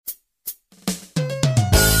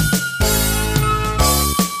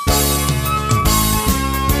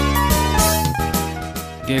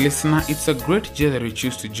Dear listener, it's a great joy that you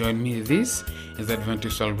choose to join me. This is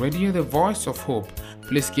Adventist World Radio, the voice of hope.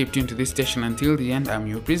 Please keep tuned to this station until the end. I'm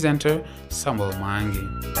your presenter, Samuel Mangi.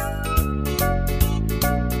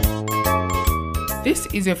 This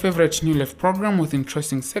is your favorite New Life program with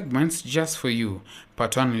interesting segments just for you.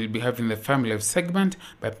 Part 1 will be having the Family Life segment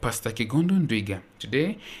by Pastor Kigundu Ndwiga.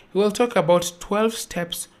 Today, we will talk about 12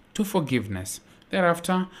 steps to forgiveness.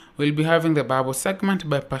 Thereafter, we'll be having the Bible segment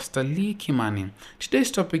by Pastor Lee Kimani.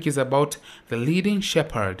 Today's topic is about the leading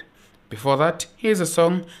shepherd. Before that, here's a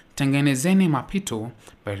song, Tengenezeni Mapito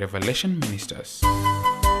by Revelation Ministers.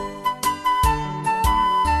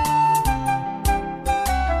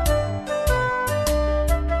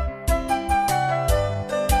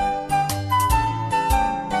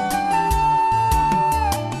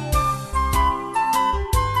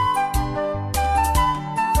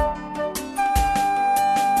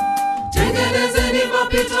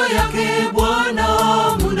 Mapito yake Bwana,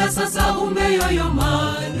 muda sasa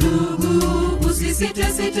umeyoyoma. Ndugu,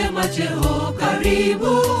 usisite macheo,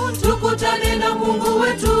 karibu tukutane na Mungu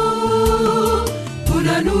wetu.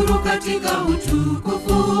 Kuna nuru katika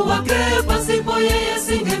utukufu wake, pasipo yeye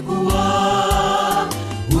singekuwa.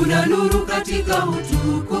 Kuna nuru katika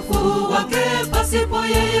utukufu wake, pasipo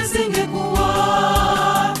yeye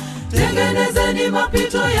singekuwa. Tengenezeni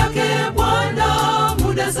mapito yake Bwana,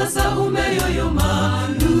 muda sasa umeyoyoma.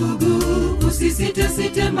 Ndugu,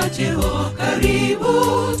 usisite macheo, karibu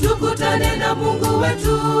tukutane na Mungu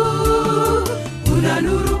wetu. Kuna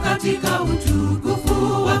nuru katika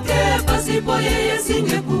utukufu wake, pasipo yeye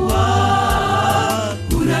singekuwa.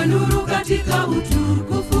 Kuna nuru katika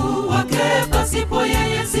utukufu wake, pasipo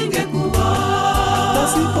yeye singekuwa.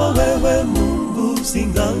 Pasipo wewe Mungu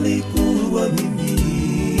singalikuwa mimi,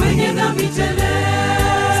 mwenye dhambi tele,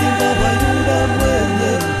 singawayunda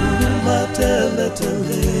mwenye huruma tele.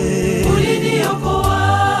 Uliniokoa.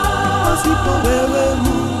 Pasipo wewe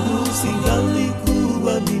Mungu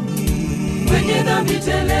singalikuwa mimi, mwenye dhambi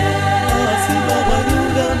tele,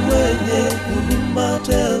 singawayunda mwenye huruma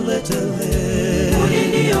tele.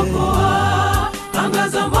 Uliniokoa.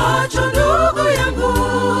 Angaza macho ndugu yangu,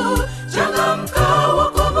 changamka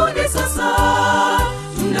wokovu sasa.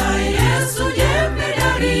 Tunaye Yesu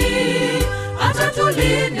jemedari,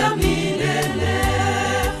 atatulinda milele.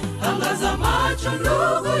 Angaza macho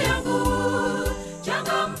ndugu yangu,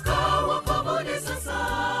 changamka wokovu sasa.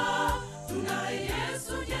 Tunaye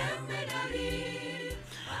Yesu jemedari.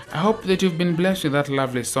 I hope that you've been blessed with that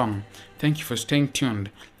lovely song. Thank you for staying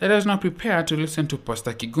tuned. Let us now prepare to listen to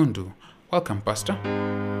Pastor Kigundu. Welcome, Pastor.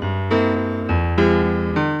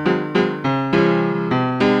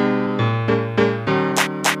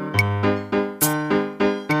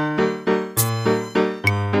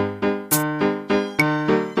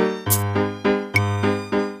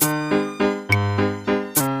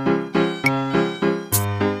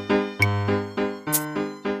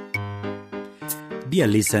 Dear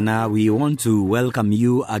listener, we want to welcome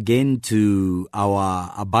you again to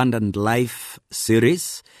our Abundant Life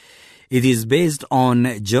series. It is based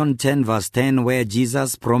on John 10 verse 10, where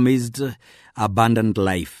Jesus promised abundant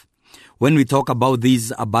life. When we talk about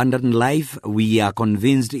this abundant life, we are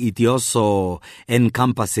convinced it also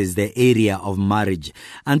encompasses the area of marriage.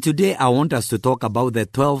 And today I want us to talk about the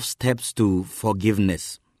 12 steps to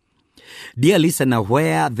forgiveness. Dear listener,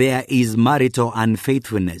 where there is marital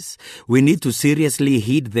unfaithfulness, we need to seriously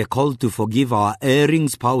heed the call to forgive our erring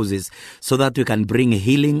spouses so that we can bring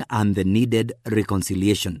healing and the needed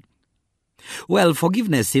reconciliation. Well,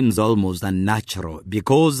 forgiveness seems almost unnatural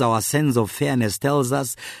because our sense of fairness tells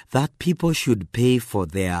us that people should pay for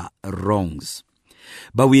their wrongs.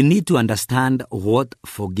 But we need to understand what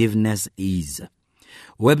forgiveness is.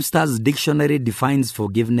 Webster's dictionary defines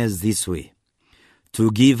forgiveness this way: to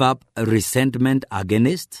give up resentment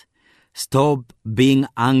against, stop being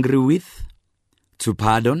angry with, to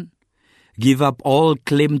pardon, give up all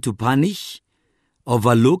claim to punish,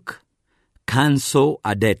 overlook, cancel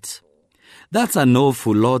a debt. That's an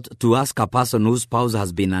awful lot to ask a person whose spouse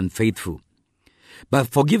has been unfaithful. But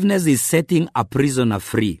forgiveness is setting a prisoner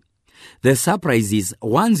free. The surprise is,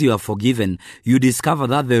 once you are forgiven, you discover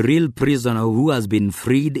that the real prisoner who has been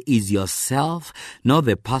freed is yourself, not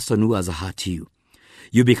the person who has hurt you.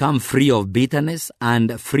 You become free of bitterness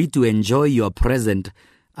and free to enjoy your present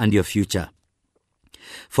and your future.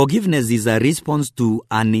 Forgiveness is a response to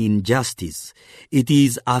an injustice. It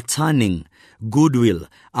is a turning, goodwill,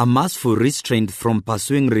 a masterful restraint from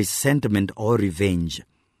pursuing resentment or revenge.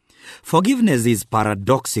 Forgiveness is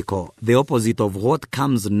paradoxical, the opposite of what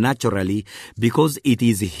comes naturally, because it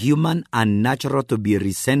is human and natural to be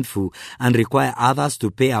resentful and require others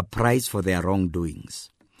to pay a price for their wrongdoings.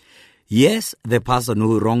 Yes, the person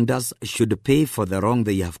who wronged us should pay for the wrong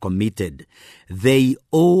they have committed. They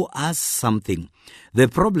owe us something. The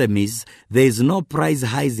problem is there is no price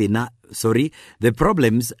high enough. The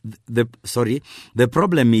problem is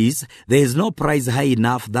there is no price high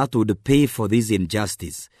enough that would pay for this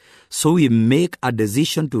injustice. So we make a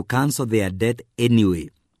decision to cancel their debt anyway.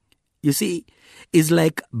 You see, it's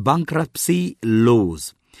like bankruptcy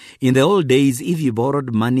laws. In the old days, if you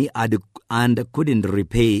borrowed money and couldn't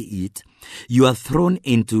repay it, you are thrown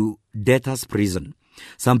into debtor's prison.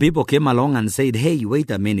 Some people came along and said, hey, wait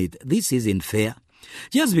a minute, this isn't fair.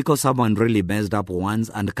 Just because someone really messed up once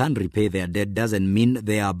and can't repay their debt doesn't mean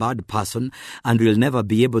they are a bad person and will never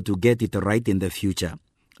be able to get it right in the future.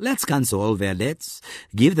 Let's cancel all their debts,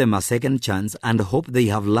 give them a second chance, and hope they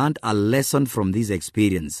have learned a lesson from this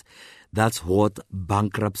experience. That's what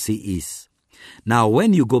bankruptcy is. Now,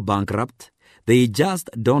 when you go bankrupt, they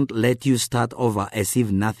just don't let you start over as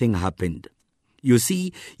if nothing happened. You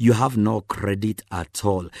see, you have no credit at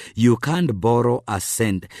all. You can't borrow a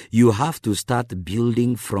cent. You have to start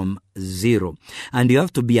building from zero. And you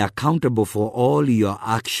have to be accountable for all your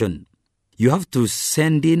action. You have to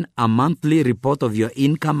send in a monthly report of your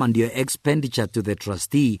income and your expenditure to the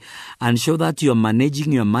trustee and show that you're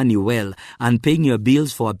managing your money well and paying your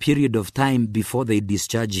bills for a period of time before they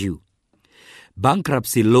discharge you.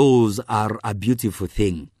 Bankruptcy laws are a beautiful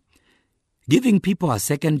thing. Giving people a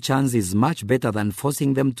second chance is much better than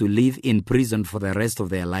forcing them to live in prison for the rest of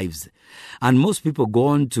their lives. And most people go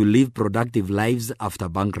on to live productive lives after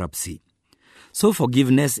bankruptcy. So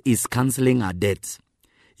forgiveness is canceling a debt.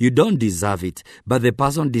 You don't deserve it, but the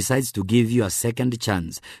person decides to give you a second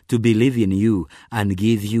chance, to believe in you and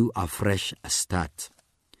give you a fresh start.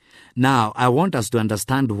 Now, I want us to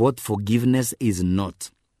understand what forgiveness is not.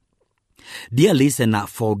 Dear listener,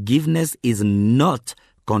 forgiveness is not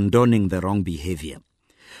condoning the wrong behavior.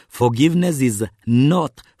 Forgiveness is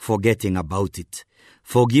not forgetting about it.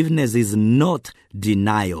 Forgiveness is not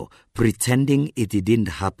denial, pretending it didn't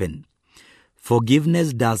happen.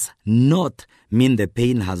 Forgiveness does not mean the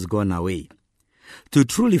pain has gone away. To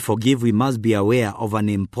truly forgive, we must be aware of an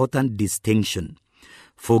important distinction.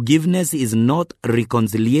 Forgiveness is not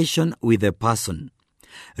reconciliation with a person.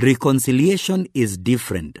 Reconciliation is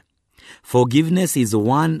different. Forgiveness is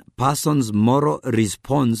one person's moral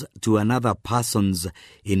response to another person's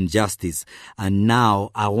injustice. And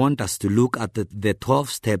now I want us to look at the 12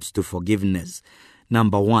 steps to forgiveness.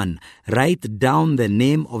 Number 1, write down the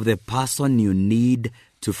name of the person you need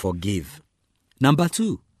to forgive. Number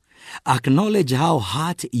 2, acknowledge how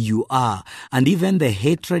hurt you are and even the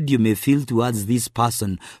hatred you may feel towards this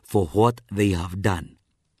person for what they have done.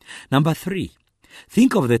 Number 3,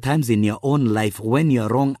 think of the times in your own life when your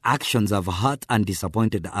wrong actions have hurt and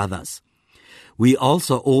disappointed others. We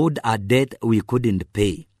also owed a debt we couldn't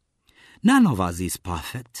pay. None of us is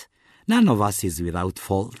perfect. None of us is without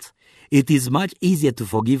fault. It is much easier to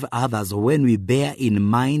forgive others when we bear in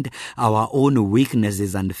mind our own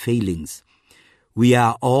weaknesses and failings. We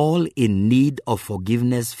are all in need of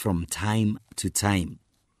forgiveness from time to time.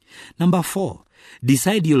 Number 4,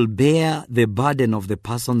 decide you'll bear the burden of the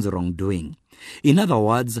person's wrongdoing. In other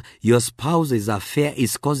words, your spouse's affair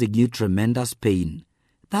is causing you tremendous pain.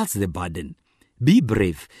 That's the burden. Be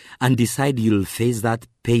brave and decide you'll face that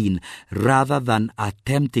pain rather than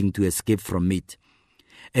attempting to escape from it.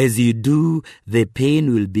 As you do, the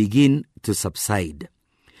pain will begin to subside.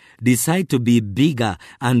 Decide to be bigger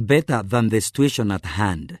and better than the situation at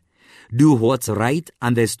hand. Do what's right,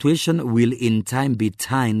 and the situation will in time be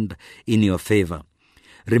turned in your favor.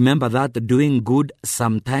 Remember that doing good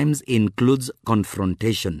sometimes includes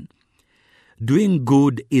confrontation. Doing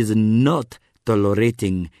good is not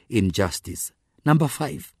tolerating injustice. Number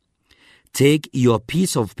 5, take your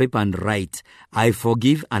piece of paper and write, I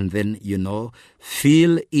forgive, and then,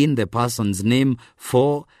 fill in the person's name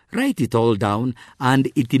write it all down,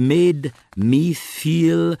 and it made me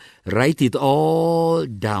feel, write it all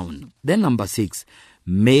down. Then number 6,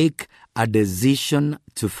 make a decision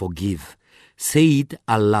to forgive. Say it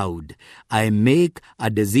aloud. I make a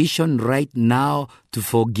decision right now to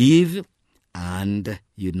forgive, and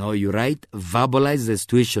you write, verbalize the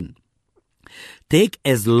situation. Take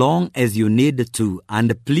as long as you need to,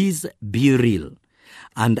 and please be real,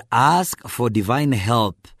 and ask for divine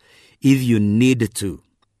help if you need to.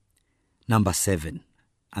 Number 7,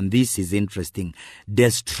 and this is interesting,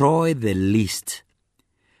 destroy the list.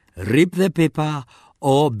 Rip the paper,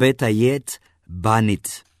 or better yet, burn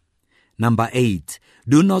it. Number 8,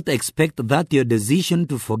 do not expect that your decision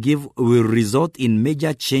to forgive will result in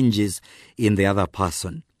major changes in the other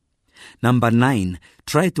person. Number 9,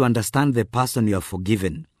 try to understand the person you have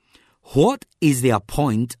forgiven. What is their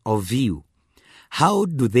point of view? How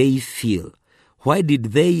do they feel? Why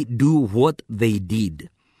did they do what they did?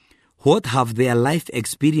 What have their life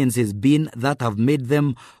experiences been that have made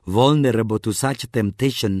them vulnerable to such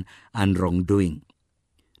temptation and wrongdoing?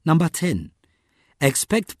 Number 10,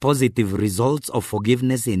 expect positive results of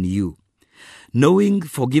forgiveness in you. Knowing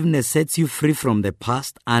forgiveness sets you free from the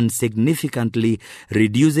past and significantly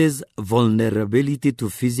reduces vulnerability to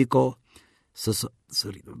physical...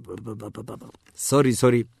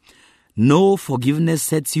 No, forgiveness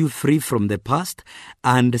sets you free from the past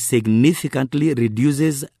and significantly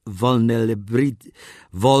reduces vulnerability.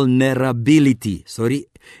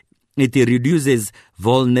 It reduces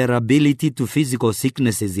vulnerability to physical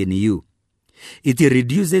sicknesses in you. It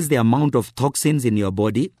reduces the amount of toxins in your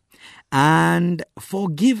body, and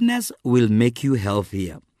forgiveness will make you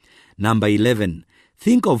healthier. Number 11,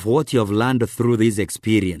 think of what you have learned through this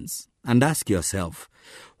experience and ask yourself,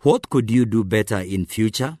 what could you do better in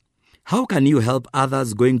future? How can you help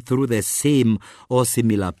others going through the same or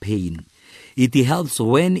similar pain? It helps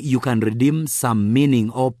when you can redeem some meaning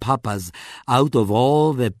or purpose out of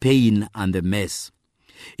all the pain and the mess.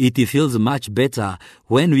 It feels much better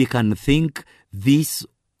when we can think it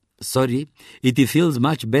feels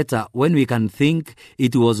much better when we can think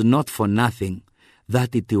it was not for nothing,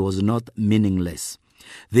 that it was not meaningless.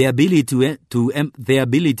 The ability to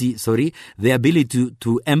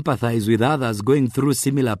empathize with others going through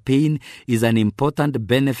similar pain is an important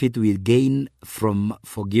benefit we gain from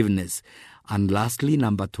forgiveness. And lastly,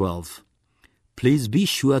 number 12, please be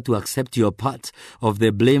sure to accept your part of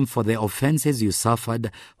the blame for the offenses you suffered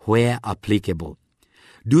where applicable.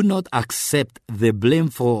 Do not accept the blame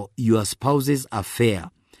for your spouse's affair,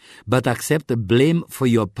 but accept the blame for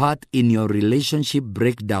your part in your relationship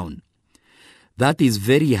breakdown. That is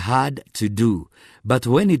very hard to do, but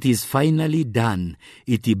when it is finally done,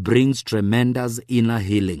 it brings tremendous inner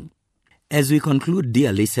healing. As we conclude,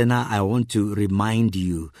 dear listener, I want to remind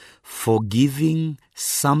you, forgiving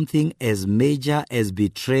something as major as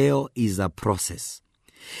betrayal is a process.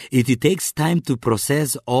 It takes time to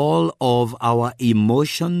process all of our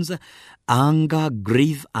emotions, anger,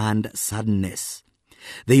 grief, and sadness.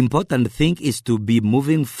 The important thing is to be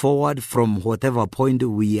moving forward from whatever point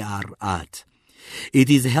we are at. It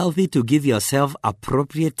is healthy to give yourself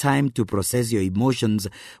appropriate time to process your emotions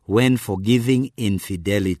when forgiving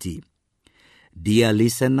infidelity. Dear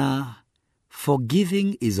listener,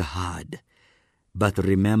 forgiving is hard, but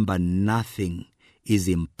remember, nothing is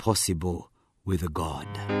impossible with God.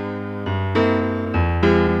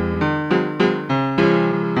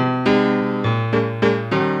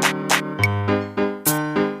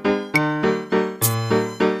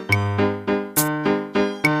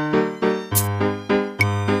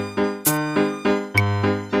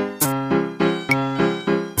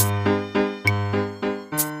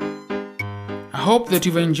 I hope that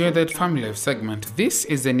you've enjoyed that Family Life segment. This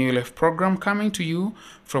is the New Life program coming to you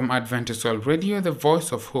from Adventist World Radio, the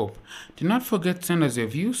voice of hope. Do not forget to send us your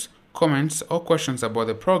views, comments, or questions about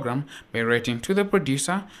the program by writing to the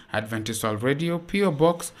producer, Adventist World Radio, PO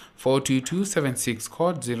Box 42276,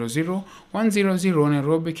 code 00100,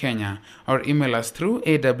 Nairobi, Kenya, or email us through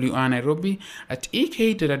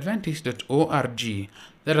awrnairobi@ek.adventist.org.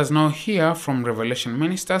 Let us now hear from Revelation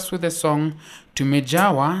Ministers with the song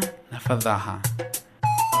Tumejawa na Fadhaha.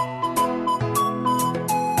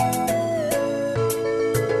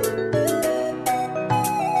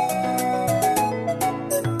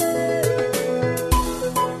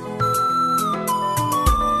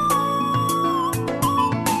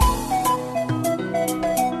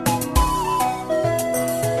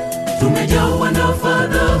 Tumejawa na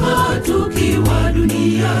fadhaa tukiwa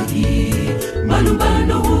duniani,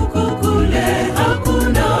 malumbano huku kule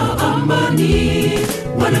hakuna amani.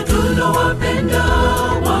 Wale tunawapenda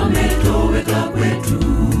wametoweka kwetu,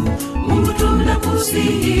 Mungu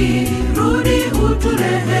tunakusihi, rudi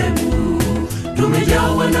uturehemu.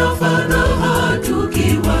 Tumejawa na fadhaa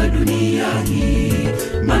tukiwa duniani,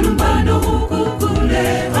 malumbano huku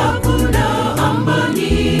kule hakuna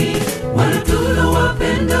amani. Wale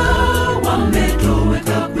tunawapenda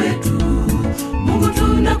wametoweka kwetu, Mungu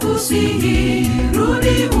tunakusihi,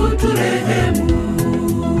 rudi uturehemu.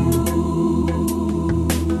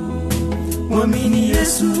 Mwamini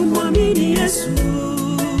Yesu,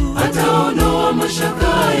 ataondoa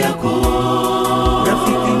mashaka yako.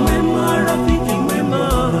 rafiki mwema,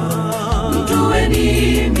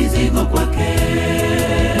 Mtueni mizigo kwake.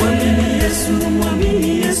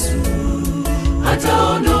 mwamini Yesu,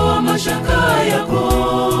 ataondoa mashaka yako.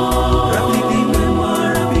 rafiki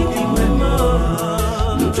mwema,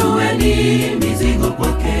 Mtueni mizigo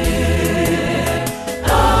kwake.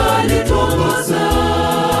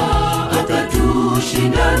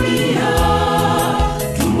 tunaposhindania,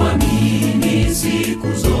 tumwamini siku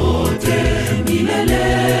zote milele.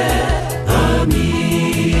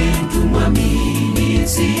 Amin, tumwamini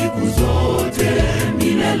siku zote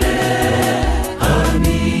milele.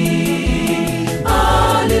 Amin,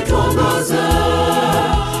 alituongoza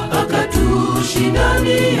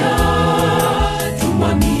akatushindania,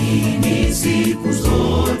 tumwamini siku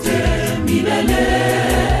zote milele.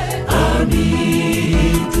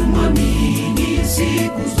 Amin, tumwamini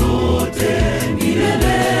siku zote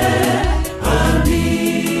milele. Amin.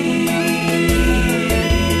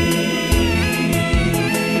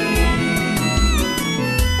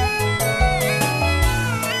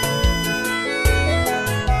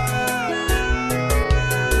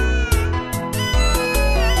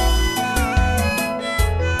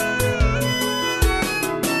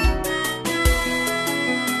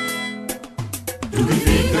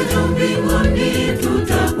 Tukifika juu mbinguni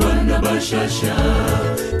tutakuwa na bashasha,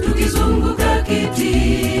 tukizunguka kiti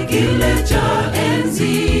kile cha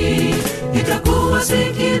enzi. Itakuwa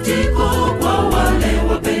sikitiko kwa wale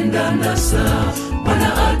wapenda nasa,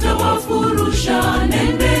 Bwana atawafurusha,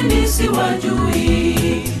 nendeni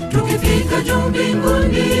siwajui. Tukifika juu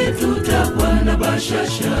mbinguni tutakuwa na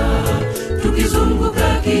bashasha,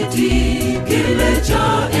 tukizunguka kiti kile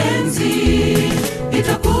cha enzi.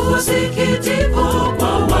 Itakuwa sikitiko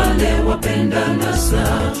kwa wale wapenda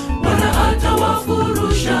nasa, Bwana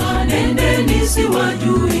atawafurusha, nendeni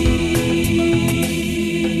siwajui.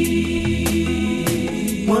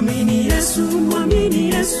 Mwamini Yesu,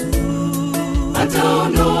 mwamini Yesu,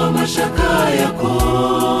 ataondoa mashaka yako.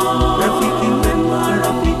 rafiki mwema,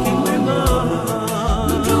 rafiki mwema.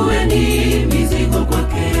 Mtueni mizigo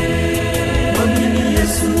kwake. Mwamini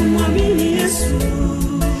Yesu, mwamini Yesu,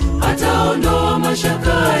 ataondoa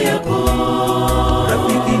mashaka yako.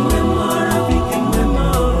 rafiki mwema, rafiki mwema.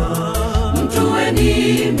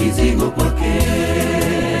 Mtueni mizigo kwake.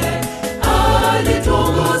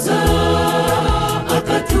 Alituongoza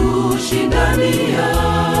akatushindania,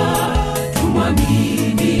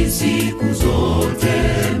 tumwamini siku zote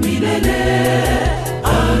milele.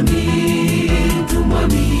 Amin,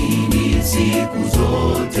 tumwamini siku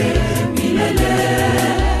zote milele.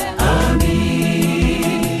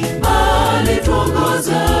 Amin,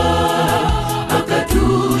 alituongoza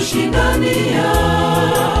akatushindania,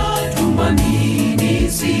 tumwamini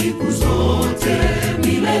siku zote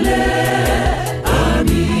milele.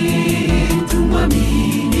 Amin,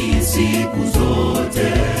 tumwamini siku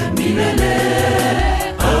zote milele.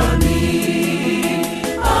 Amin,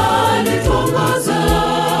 alituongoza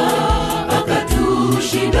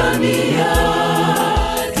akatushindania,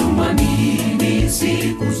 tumwamini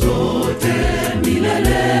siku zote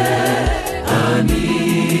milele.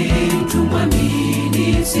 Amin,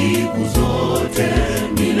 tumwamini siku zote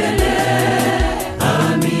milele.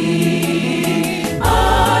 Amin,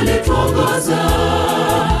 alituongoza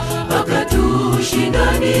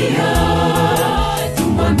akatushindania,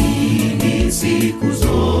 tumwamini siku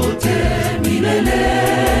zote milele.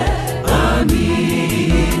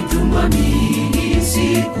 Amin, tumwamini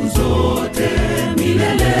siku zote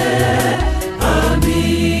milele.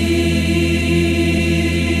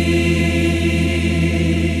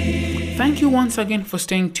 Thank you once again for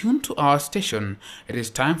staying tuned to our station. It is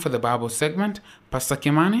time for the Bible segment. Pastor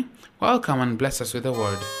Kimani, welcome and bless us with a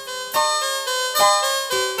word.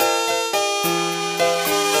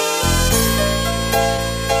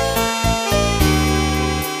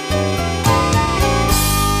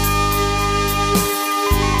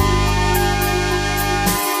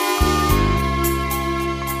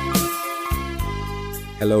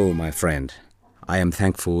 Hello, my friend. I am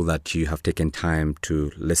thankful that you have taken time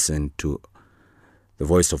to listen to the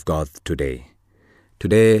voice of God today.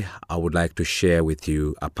 Today, I would like to share with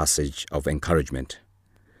you a passage of encouragement,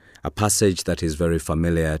 a passage that is very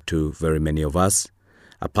familiar to very many of us,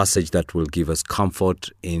 a passage that will give us comfort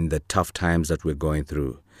in the tough times that we're going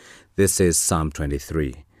through. This is Psalm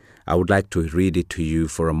 23. I would like to read it to you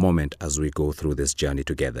for a moment as we go through this journey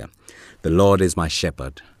together. The Lord is my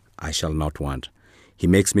shepherd, I shall not want. He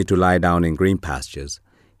makes me to lie down in green pastures.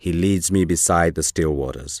 He leads me beside the still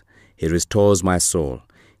waters. He restores my soul.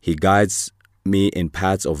 He guides me in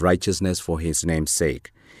paths of righteousness for his name's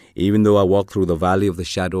sake. Even though I walk through the valley of the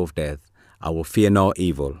shadow of death, I will fear no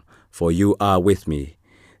evil, for you are with me.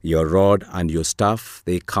 Your rod and your staff,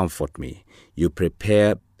 they comfort me. You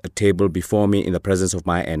prepare a table before me in the presence of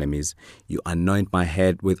my enemies. You anoint my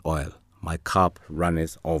head with oil. My cup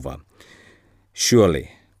runneth over.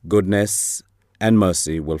 Surely goodness and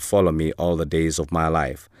mercy will follow me all the days of my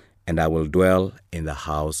life, and I will dwell in the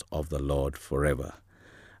house of the Lord forever.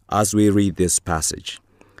 As we read this passage,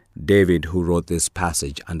 David, who wrote this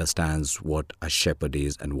passage, understands what a shepherd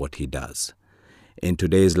is and what he does. In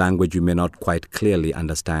today's language, you may not quite clearly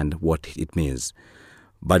understand what it means.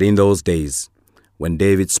 But in those days, when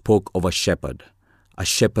David spoke of a shepherd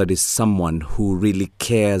is someone who really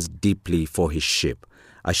cares deeply for his sheep.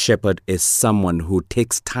 A shepherd is someone who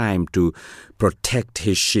takes time to protect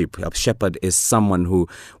his sheep. A shepherd is someone who,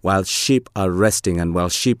 while sheep are resting and while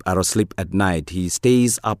sheep are asleep at night, he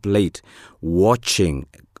stays up late watching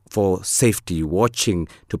for safety, watching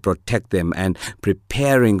to protect them and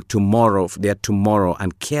preparing their tomorrow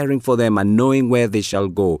and caring for them and knowing where they shall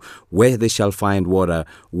go, where they shall find water,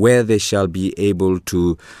 where they shall be able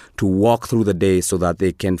to walk through the day so that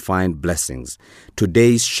they can find blessings.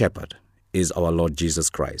 Today's shepherd is our Lord Jesus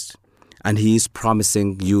Christ. And he is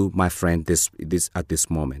promising you, my friend, this at this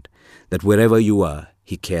moment, that wherever you are,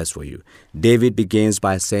 he cares for you. David begins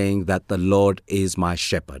by saying that the Lord is my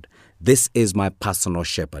shepherd. This is my personal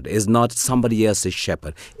shepherd. It's not somebody else's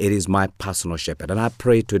shepherd. It is my personal shepherd. And I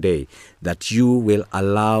pray today that you will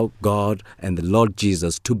allow God and the Lord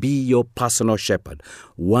Jesus to be your personal shepherd,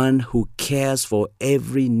 one who cares for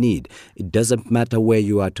every need. It doesn't matter where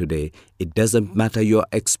you are today. It doesn't matter your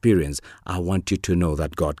experience. I want you to know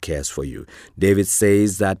that God cares for you. David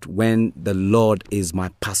says that when the Lord is my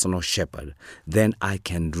personal shepherd, then I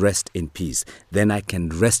can rest in peace. Then I can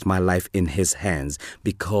rest my life in his hands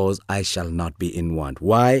because I shall not be in want.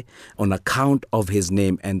 Why? On account of his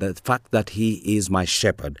name and the fact that he is my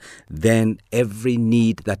shepherd, then every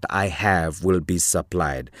need that I have will be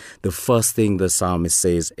supplied. The first thing the psalmist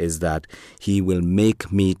says is that he will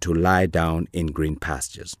make me to lie down in green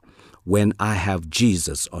pastures. When I have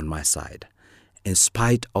Jesus on my side, in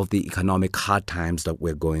spite of the economic hard times that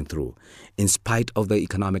we're going through, in spite of the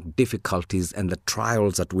economic difficulties and the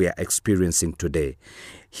trials that we are experiencing today,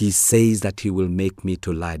 he says that he will make me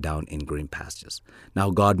to lie down in green pastures. Now,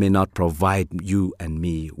 God may not provide you and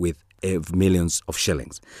me with millions of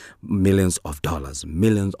shillings, millions of dollars,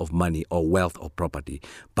 millions of money or wealth or property,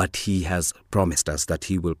 but he has promised us that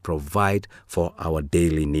he will provide for our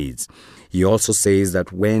daily needs. He also says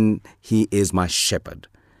that when he is my shepherd,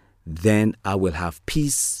 then I will have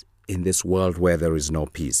peace in this world where there is no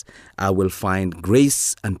peace. I will find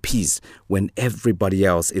grace and peace when everybody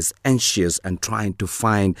else is anxious and trying to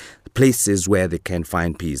find places where they can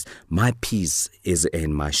find peace. My peace is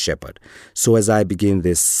in my shepherd. So as I begin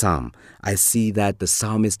this psalm, I see that the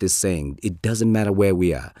psalmist is saying it doesn't matter where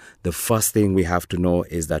we are. The first thing we have to know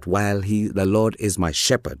is that while the Lord is my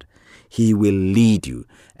shepherd, he will lead you.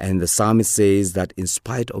 And the psalmist says that in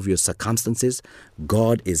spite of your circumstances,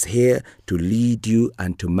 God is here to lead you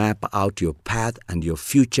and to map out your path and your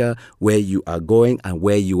future, where you are going and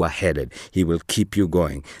where you are headed. He will keep you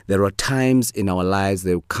going. There are times in our lives,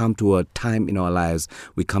 there will come to a time in our lives,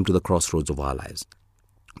 we come to the crossroads of our lives.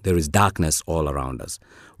 There is darkness all around us.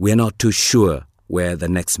 We are not too sure where the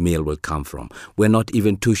next meal will come from. We're not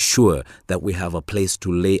even too sure that we have a place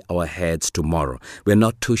to lay our heads tomorrow. We're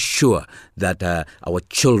not too sure that our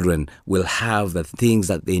children will have the things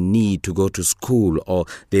that they need to go to school, or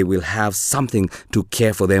they will have something to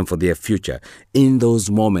care for them for their future. In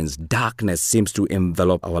those moments, darkness seems to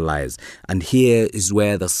envelop our lives. And here is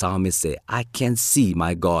where the psalmist says, I can see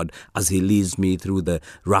my God as he leads me through the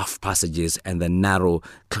rough passages and the narrow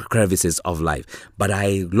crevices of life. But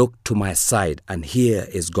I look to my side, and here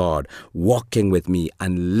is God walking with me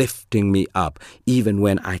and lifting me up, even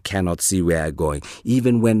when I cannot see where I'm going,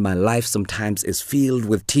 even when my life sometimes is filled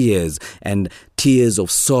with tears, and tears of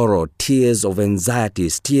sorrow, tears of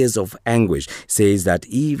anxieties, tears of anguish. Says that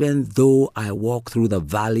even though I walk through the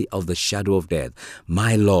valley of the shadow of death,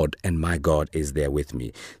 my Lord and my God is there with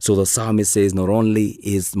me. So the psalmist says, not only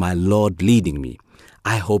is my Lord leading me,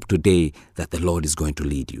 I hope today that the Lord is going to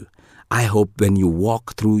lead you. I hope when you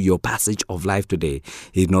walk through your passage of life today,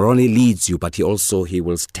 he not only leads you, but he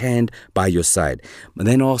will stand by your side. But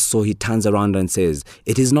then also he turns around and says,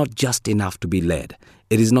 it is not just enough to be led.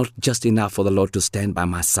 It is not just enough for the Lord to stand by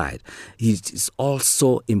my side. It is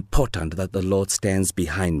also important that the Lord stands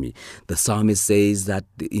behind me. The psalmist says that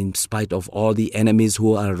in spite of all the enemies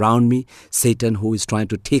who are around me, Satan who is trying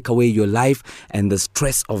to take away your life and the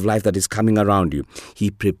stress of life that is coming around you,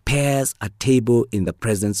 he prepares a table in the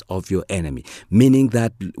presence of your enemy, meaning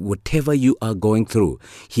that whatever you are going through,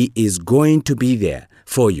 he is going to be there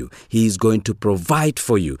for you. He is going to provide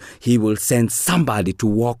for you. He will send somebody to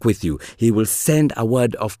walk with you. He will send a word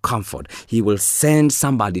word of comfort. He will send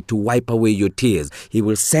somebody to wipe away your tears. He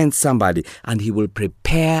will send somebody, and he will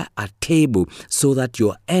prepare a table so that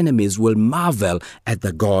your enemies will marvel at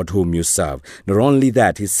the God whom you serve. Not only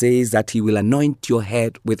that, he says that he will anoint your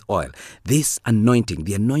head with oil. This anointing,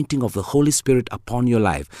 the anointing of the Holy Spirit upon your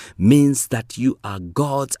life, means that you are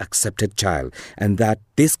God's accepted child, and that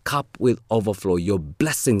this cup will overflow. Your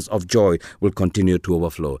blessings of joy will continue to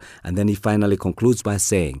overflow. And then he finally concludes by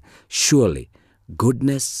saying, surely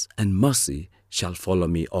goodness and mercy shall follow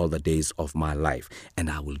me all the days of my life, and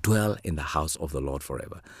I will dwell in the house of the Lord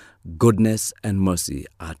forever. Goodness and mercy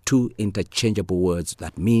are two interchangeable words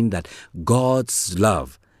that mean that God's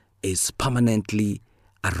love is permanently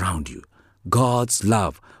around you. God's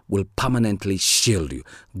love will permanently shield you.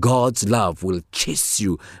 God's love will chase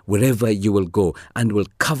you wherever you will go and will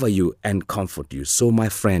cover you and comfort you. So, my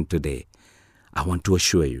friend, today, I want to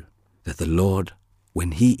assure you that the Lord,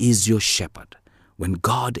 when he is your shepherd, when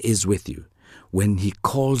God is with you, when he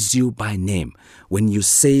calls you by name, when you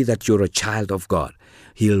say that you're a child of God,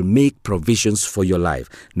 he'll make provisions for your life.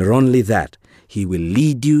 Not only that, he will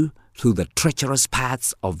lead you through the treacherous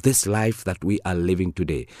paths of this life that we are living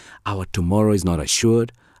today. Our tomorrow is not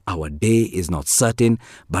assured. Our day is not certain,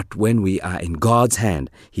 but when we are in God's hand,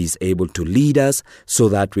 he's able to lead us so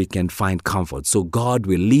that we can find comfort. So God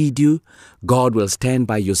will lead you, God will stand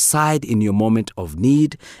by your side in your moment of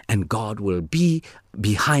need, and God will be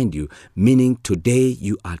behind you, meaning today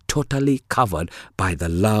you are totally covered by the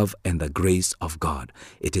love and the grace of God.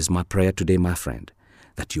 It is my prayer today, my friend,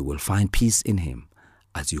 that you will find peace in him.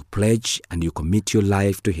 As you pledge and you commit your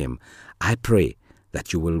life to him, I pray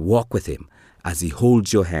that you will walk with him as he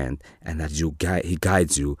holds your hand and that he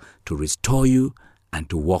guides you to restore you and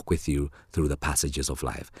to walk with you through the passages of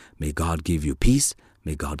life. May God give you peace.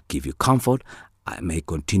 May God give you comfort. I may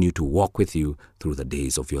continue to walk with you through the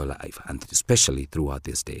days of your life, and especially throughout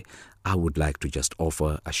this day. I would like to just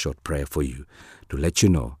offer a short prayer for you to let you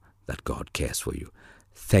know that God cares for you.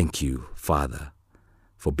 Thank you, Father,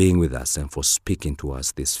 for being with us and for speaking to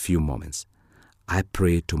us these few moments. I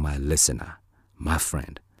pray to my listener, my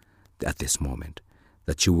friend, at this moment,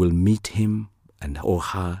 that you will meet him and or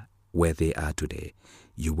her where they are today.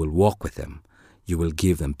 You will walk with them. You will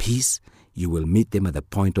give them peace. You will meet them at the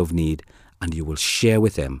point of need, and you will share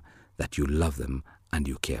with them that you love them and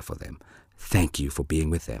you care for them. Thank you for being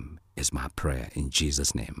with them, is my prayer in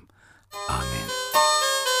Jesus' name. Amen.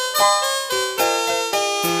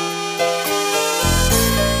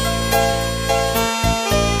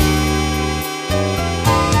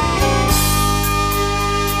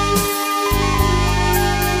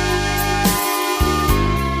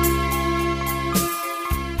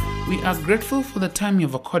 We are grateful for the time you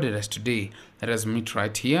have accorded us today. Let us meet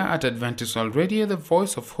right here at Adventist World Radio, the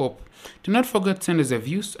voice of hope. Do not forget to send us your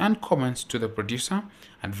views and comments to the producer,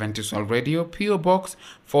 Adventist World Radio, P.O. Box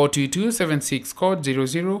 42276, code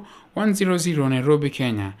 00100, Nairobi,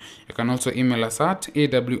 Kenya. You can also email us at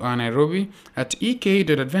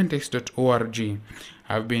awrnairobi@ek.adventist.org.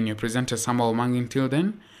 I've been your presenter, Samuel Mangi. Until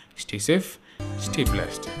then, stay safe, stay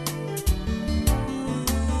blessed.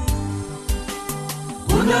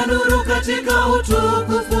 Kuna nuru katika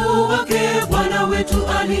utukufu wake, Bwana wetu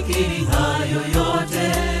alikiri hayo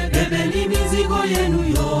yote. Bebeni mizigo yenu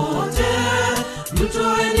yote,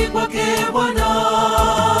 mtoeni kwake Bwana,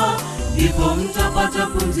 ndipo mtapata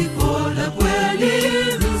pumziko la kweli.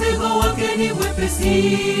 Mzigo wake ni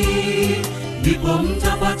mwepesi, ndipo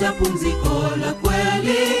mtapata pumziko la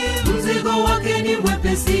kweli. Mzigo wake ni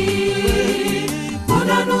mwepesi.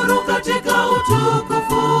 Kuna nuru katika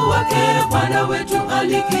utukufu wake, Bwana wetu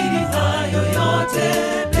alikiri hayo yote.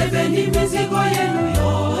 Bebeni mizigo yenu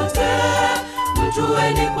yote,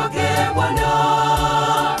 mtueni kwake Bwana,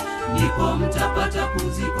 ndipo mtapata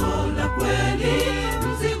pumziko la kweli.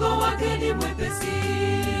 Mzigo wake ni mwepesi,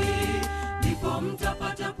 ndipo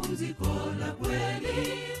mtapata pumziko la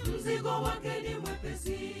kweli. Mzigo wake ni